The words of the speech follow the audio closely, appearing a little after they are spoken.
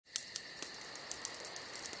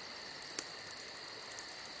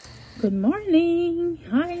Good morning!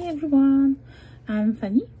 Hi everyone! I'm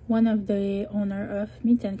Fanny, one of the owner of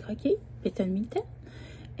mitainecroquee, Bitten Mitten,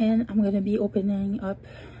 and I'm going to be opening up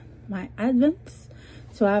my advents.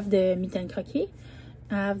 So I have the mitainecroquee,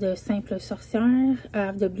 I have the simple sorcière, I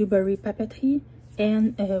have the blueberry papeterie,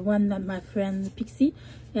 and one that my friend Pixie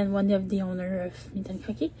and one of the owner of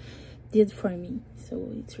mitainecroquee did for me. So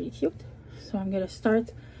it's really cute. So I'm going to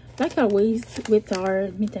start, like always, with our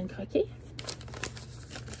mitainecroquee.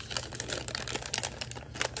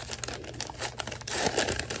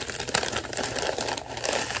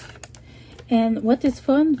 And what is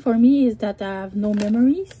fun for me is that I have no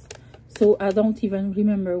memories, so I don't even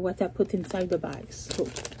remember what I put inside the bags. So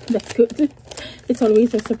that's good. It's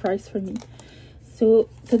always a surprise for me. So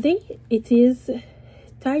today it is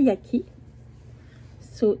taiyaki.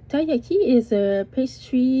 So taiyaki is a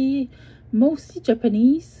pastry, mostly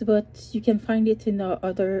Japanese, but you can find it in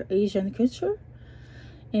other Asian culture.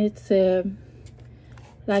 It's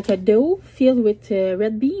like a dough filled with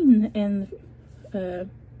red bean and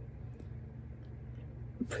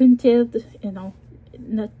printed,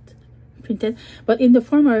 not printed, but in the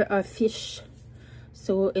form of fish.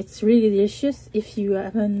 So it's really delicious. If you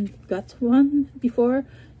haven't got one before,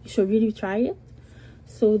 you should really try it.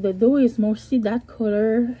 So the dough is mostly that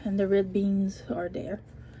color and the red beans are there.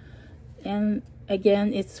 And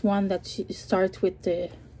again, it's one that you start with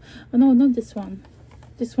the, oh no, not this one.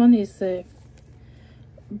 This one is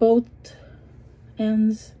both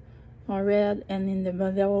ends are red, and in the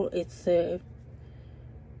middle it's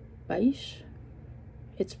beige.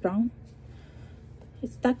 It's brown.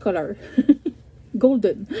 It's that color.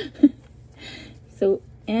 Golden. So,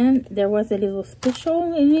 and there was a little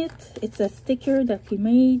special in it. It's a sticker that we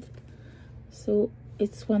made. So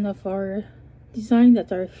it's one of our design that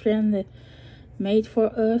our friend made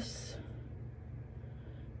for us.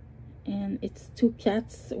 And it's two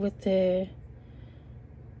cats with a,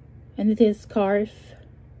 and it is scarf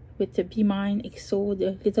with the Be Mine XO,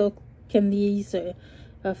 the little candies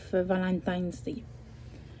of Valentine's Day,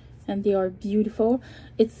 and they are beautiful.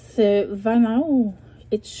 It's vinyl.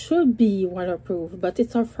 It should be waterproof, but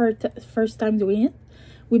it's our first time doing it.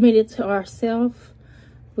 We made it ourselves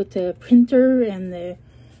with a printer and a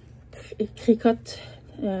Cricut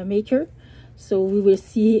maker, so we will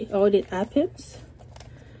see how it happens.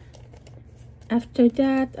 After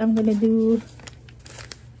that, I'm gonna do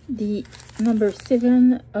the number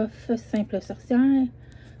 7 of Simple Sorcière.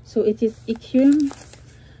 So it is écume.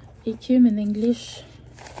 Écume in English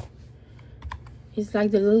is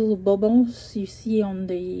like the little bubbles you see on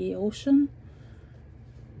the ocean.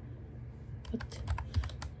 But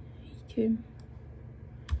écume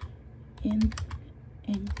in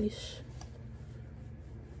English,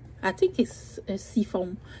 I think it's a sea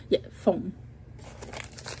foam. Yeah, foam.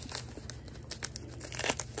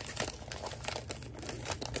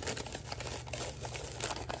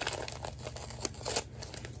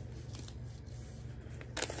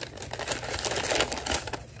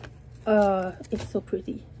 It's so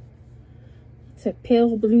pretty. It's a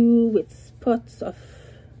pale blue with spots of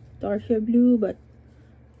darker blue, but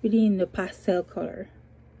really in the pastel color.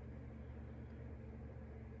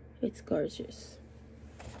 It's gorgeous.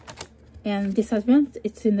 And this advent,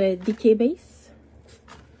 it's in the DK base.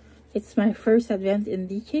 It's my first advent in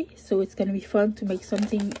DK, so it's gonna be fun to make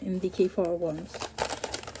something in DK for once.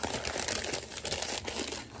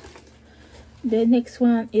 The next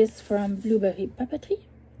one is from Blueberry Papeterie.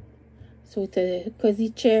 So it's a cozy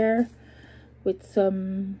chair with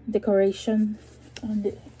some decoration on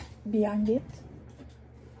the behind it.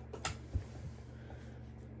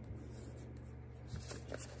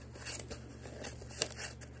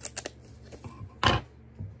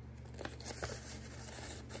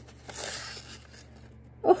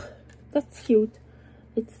 Oh, that's cute.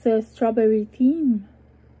 It's a strawberry theme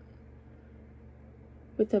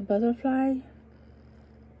with a butterfly.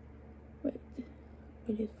 Wait,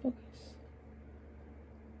 will it focus?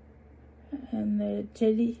 And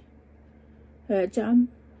jelly jam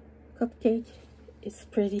cupcake is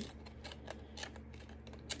pretty.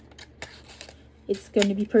 It's going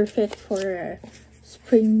to be perfect for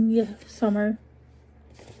spring, summer.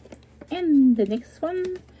 And the next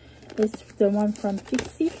one is the one from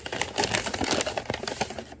Pixie.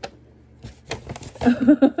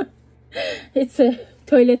 It's a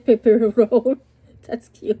toilet paper roll. That's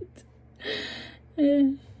cute.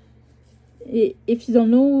 If you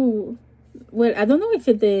don't know, well, I don't know if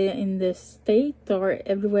it's in the state or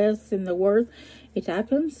everywhere else in the world it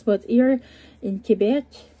happens, but here in Quebec,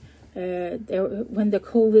 when the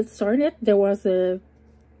COVID started, there was a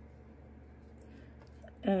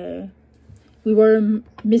we were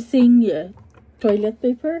missing toilet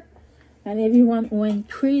paper, and everyone went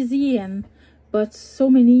crazy and bought so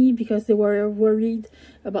many because they were worried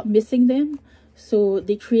about missing them. So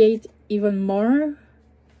they create even more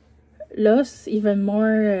loss, even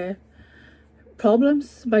more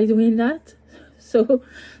problems by doing that. So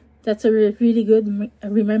that's a really good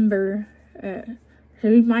reminder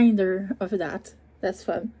of that. That's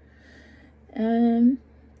fun. I'm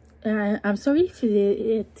sorry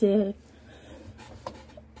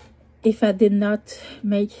if I did not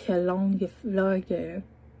make a long vlog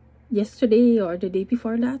yesterday or the day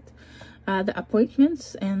before that. The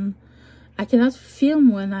appointments, and I cannot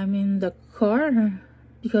film when I'm in the car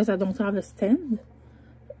because I don't have a stand.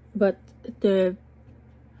 But the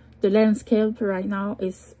landscape right now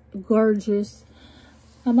is gorgeous.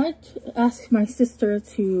 I might ask my sister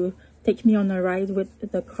to take me on a ride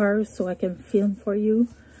with the car so I can film for you,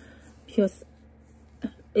 because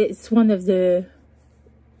it's one of the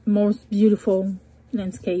most beautiful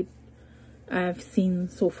landscape I've seen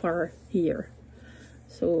so far here.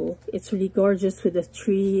 So it's really gorgeous with the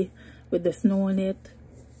tree, with the snow on it.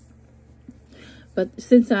 But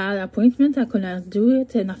since I had an appointment, I could not do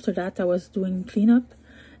it, and after that I was doing cleanup,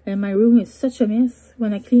 and my room is such a mess.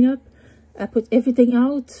 When I clean up, I put everything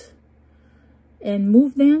out and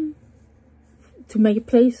move them to make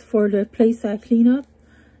place for the place I clean up,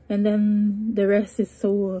 and then the rest is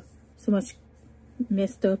so much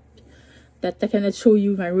messed up that I cannot show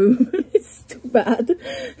you my room. It's too bad.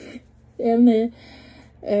 And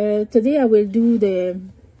today I will do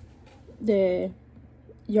the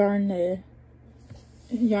yarn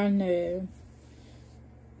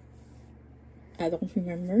I don't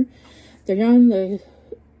remember, the yarn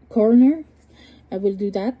corner. I will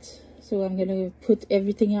do that. So I'm gonna put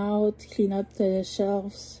everything out, clean up the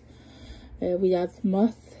shelves. We had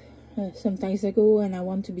moth some times ago, and I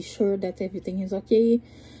want to be sure that everything is okay.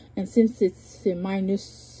 And since it's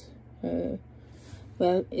minus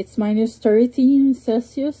well, it's minus 13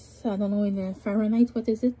 Celsius. I don't know in the Fahrenheit, what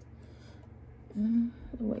is it?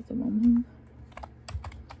 Wait a moment.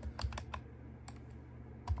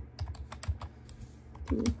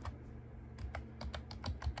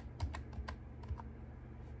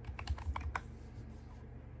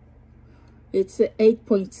 It's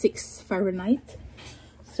 8.6 Fahrenheit.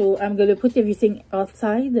 So I'm gonna put everything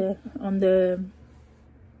outside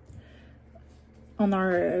on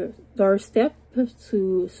our doorstep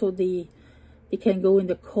so they can go in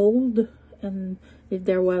the cold, and if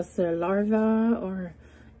there was a larva or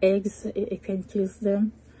eggs, it can kill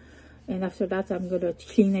them. And after that I'm gonna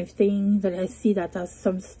clean everything that I see that has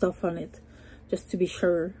some stuff on it, just to be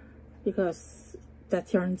sure, because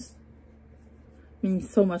that yarn means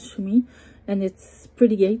so much to me, and it's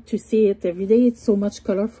pretty great to see it every day. It's so much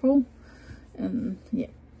colorful, and yeah,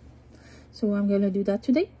 so I'm gonna do that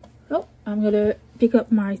today. Oh, I'm gonna pick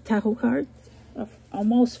up my tarot card. I've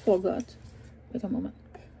almost forgot. Wait a moment.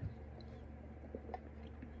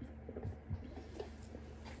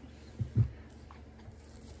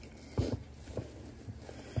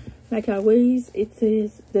 Like always, it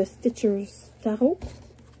is the Stitcher's Tarot.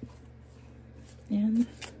 And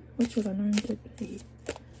what should I learn today?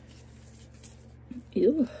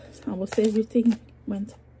 Ew, almost everything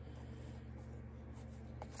went.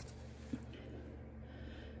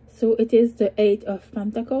 So it is the 8 of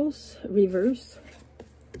Pentacles, reverse.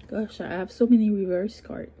 Gosh, I have so many reverse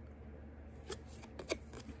cards.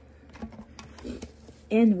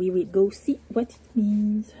 And we will go see what it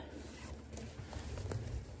means.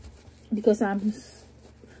 Because I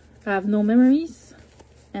have no memories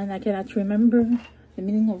and I cannot remember the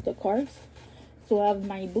meaning of the cards. So I have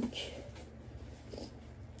my book.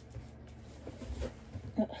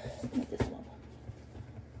 Not this one.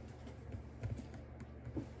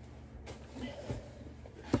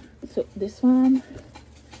 So this one,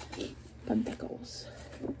 Pentacles.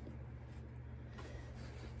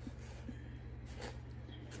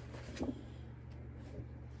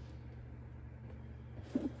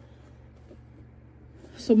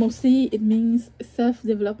 So mostly it means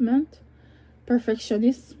self-development,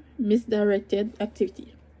 perfectionism, misdirected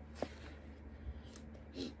activity.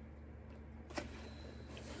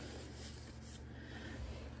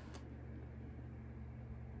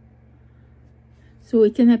 So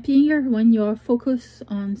it can appear when you are focused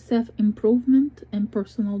on self-improvement and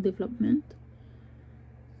personal development.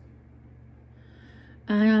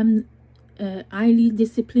 I am highly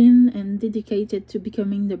disciplined and dedicated to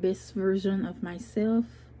becoming the best version of myself.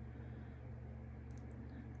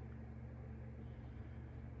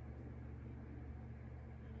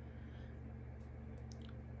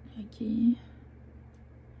 Okay.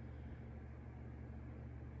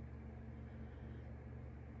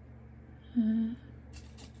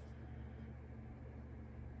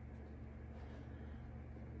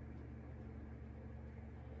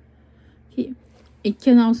 It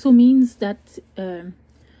can also means that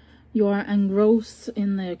you are engrossed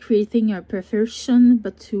in creating a perfection,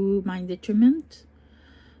 but to my detriment.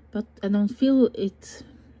 But I don't feel it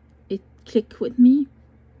click with me.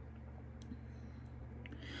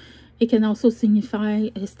 It can also signify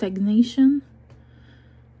a stagnation.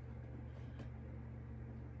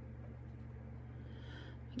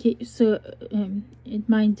 Okay, so it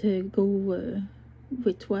might go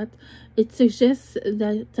with what? It suggests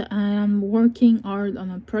that I am working hard on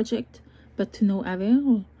a project, but to no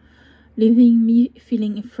avail, leaving me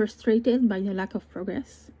feeling frustrated by the lack of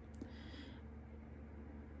progress.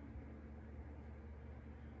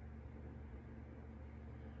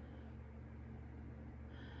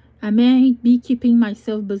 I may be keeping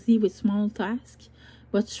myself busy with small tasks,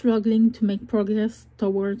 but struggling to make progress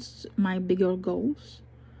towards my bigger goals.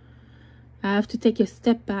 I have to take a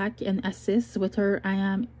step back and assess whether I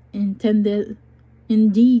am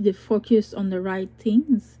indeed focused on the right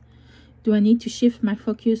things. Do I need to shift my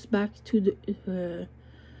focus back to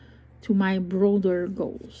my broader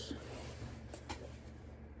goals?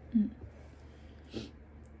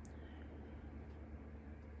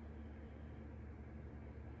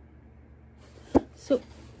 So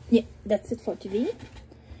yeah, that's it for today.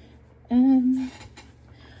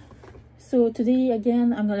 So today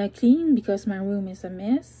again I'm gonna clean because my room is a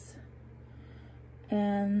mess.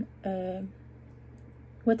 And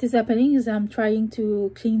what is happening is I'm trying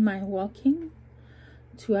to clean my walk-in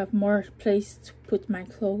to have more place to put my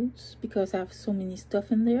clothes because I have so many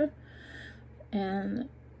stuff in there. And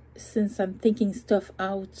since I'm taking stuff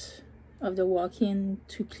out of the walk-in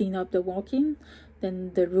to clean up the walk-in,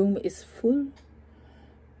 then the room is full.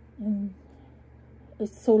 And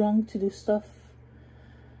it's so long to do stuff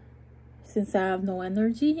since I have no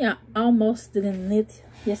energy. I almost didn't knit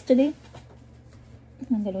yesterday.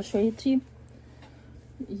 I'm gonna show it to you.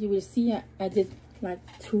 You will see I did like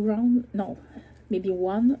 2 rounds, no, maybe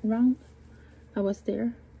 1 round. I was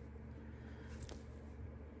there.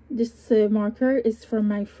 This marker is from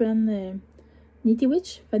my friend Knitty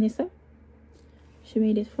Witch, Vanessa. She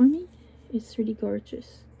made it for me. It's really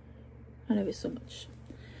gorgeous. I love it so much.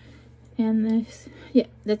 And yeah,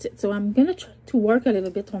 that's it. So I'm gonna try to work a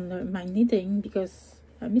little bit on my knitting because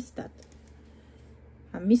I missed that.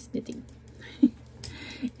 I miss knitting.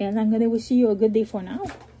 And I'm gonna wish you a good day for now.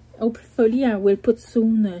 Hopefully I will put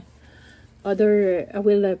soon other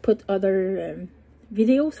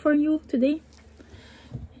videos for you today.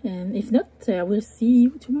 And if not, I will see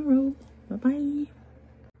you tomorrow. Bye bye.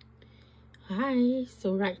 Hi,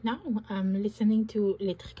 so right now I'm listening to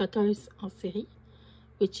Les Tricoteuses en série,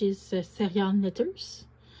 which is Sarah Knitters.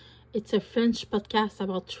 It's a French podcast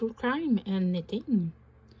about true crime and knitting.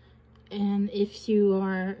 And if you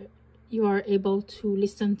are able to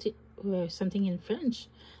listen to something in French,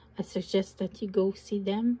 I suggest that you go see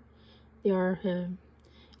them. They are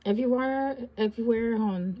everywhere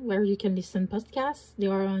on where you can listen podcasts. They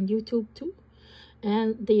are on YouTube too,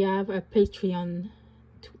 and they have a Patreon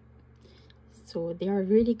too. So they are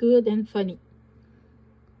really good and funny.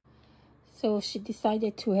 So she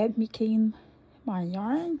decided to help me clean my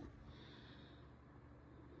yarn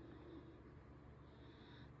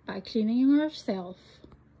by cleaning herself.